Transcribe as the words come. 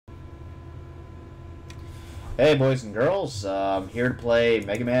Hey boys and girls, I'm here to play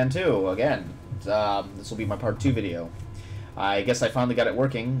Megaman 2 again. This will be my part 2 video. I guess I finally got it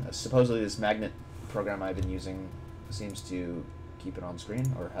working. Supposedly this magnet program I've been using seems to keep it on screen,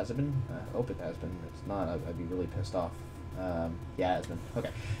 or has it been? I hope it has been. If it's not, I'd be really pissed off. Yeah, it's been. Okay.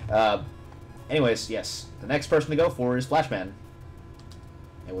 Anyways, yes, the next person to go for is Flashman.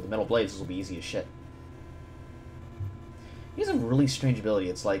 And with the metal blades, this will be easy as shit. He has a really strange ability.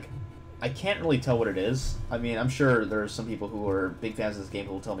 It's like, I can't really tell what it is. I mean, I'm sure there's some people who are big fans of this game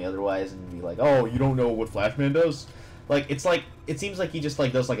who will tell me otherwise and be like, "Oh, you don't know what Flashman does?" Like, it seems like he just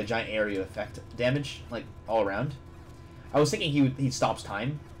like does like a giant area effect damage like all around. I was thinking he stops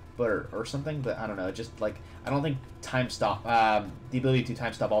time, but or something, but I don't know. It just like I don't think time stop. The ability to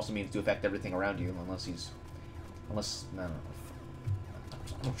time stop also means to affect everything around you, unless I don't know.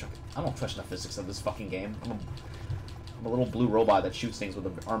 I don't trust enough physics of this fucking game. I'm a little blue robot that shoots things with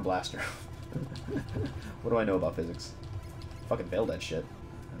an arm blaster. What do I know about physics? Fucking failed that shit.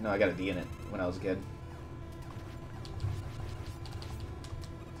 No, I got a D in it when I was a kid.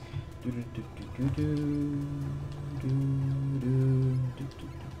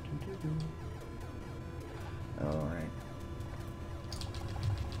 Alright.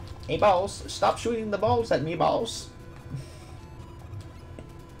 Hey, balls! Stop shooting the balls at me, balls!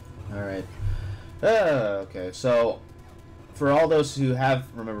 Alright. Okay, so for all those who have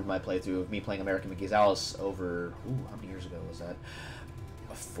remembered my playthrough of me playing American McGee's Alice over, how many years ago was that?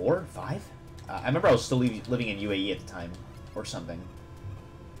 4? 5? I remember I was still living in UAE at the time, or something.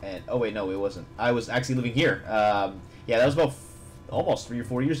 And, oh wait, no, it wasn't. I was actually living here. Yeah, that was about almost 3 or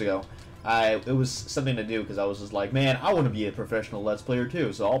 4 years ago. It was something to do, because I was just like, man, I want to be a professional Let's Player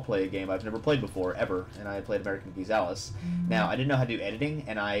too, so I'll play a game I've never played before, ever, and I played American McGee's Alice. Now, I didn't know how to do editing,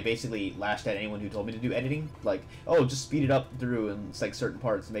 and I basically lashed at anyone who told me to do editing, like, oh, just speed it up through and like certain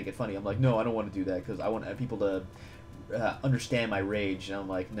parts and make it funny. I'm like, no, I don't want to do that, because I want people to understand my rage, and I'm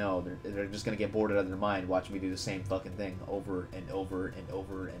like, no, they're just going to get bored out of their mind watching me do the same fucking thing over and over and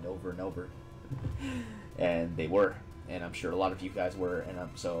over and over and over. And they were. And I'm sure a lot of you guys were, and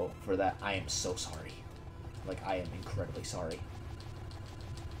so for that, I am so sorry. Like, I am incredibly sorry.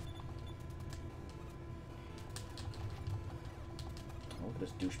 Oh, look at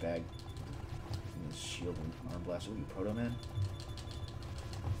this douchebag. And his shield and arm blaster. What are you, Proto Man?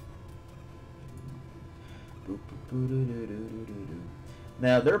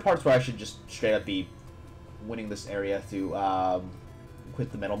 Now, there are parts where I should just straight up be winning this area through quit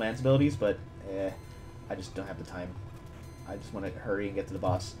the Metal Man's abilities, but I just don't have the time. I just want to hurry and get to the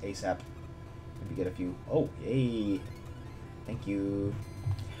boss ASAP. Maybe get a few. Oh, yay. Thank you.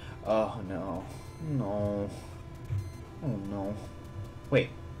 Oh, no. No. Oh, no. Wait.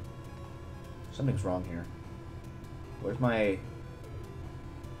 Something's wrong here. Where's my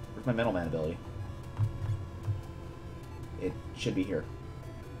Metal Man ability? It should be here.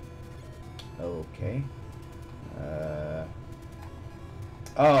 Okay.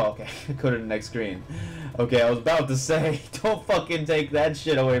 Oh, okay. Go to the next screen. Okay, I was about to say, don't fucking take that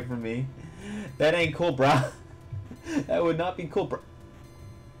shit away from me. That ain't cool, bro. That would not be cool, bro.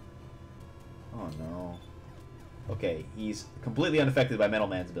 Oh, no. Okay, he's completely unaffected by Metal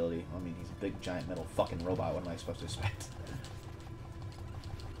Man's ability. I mean, he's a big, giant metal fucking robot. What am I supposed to expect?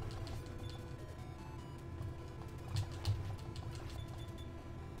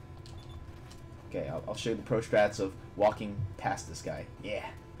 Okay, I'll show you the pro strats of walking past this guy. Yeah.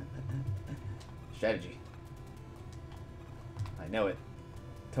 Strategy. I know it.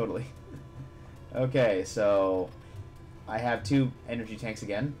 Totally. Okay, so I have 2 energy tanks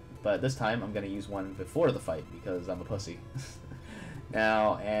again, but this time I'm going to use one before the fight because I'm a pussy.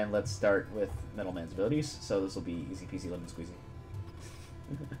 Now, and let's start with Metal Man's abilities. So this will be easy peasy lemon squeezy.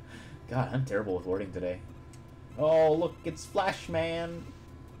 God, I'm terrible with wording today. Oh, look, it's Flashman.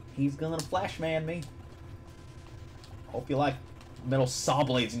 He's gonna Flashman me. Hope you like metal saw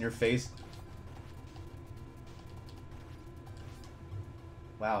blades in your face.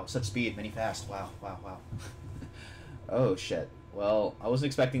 Wow, such speed, many fast. Wow, wow, wow. Oh shit. Well, I wasn't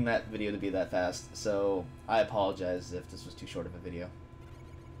expecting that video to be that fast, so I apologize if this was too short of a video.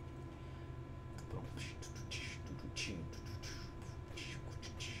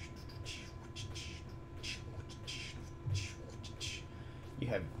 You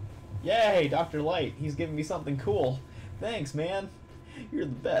have... Yay, Dr. Light. He's giving me something cool. Thanks, man. You're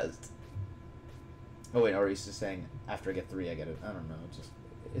the best. Oh, wait, or he's just saying, after I get 3, I get it. I don't know.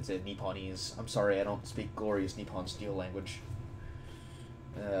 It's a Nipponese. I'm sorry, I don't speak glorious Nippon steel language.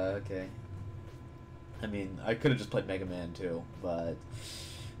 Okay. I mean, I could have just played Megaman too, but...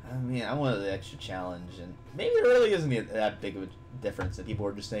 I mean, I wanted the extra challenge, and maybe there really isn't that big of a... difference, and people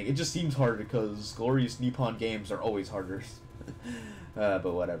were just saying it just seems harder because glorious Nippon games are always harder. But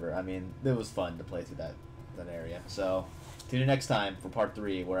whatever. I mean, it was fun to play through that area. So tune in next time for part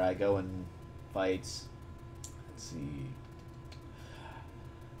 3, where I go and fight. Let's see,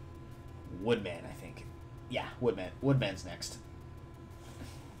 Woodman, I think. Yeah, Woodman. Woodman's next.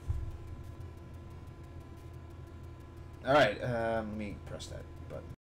 All right. Let me press that button.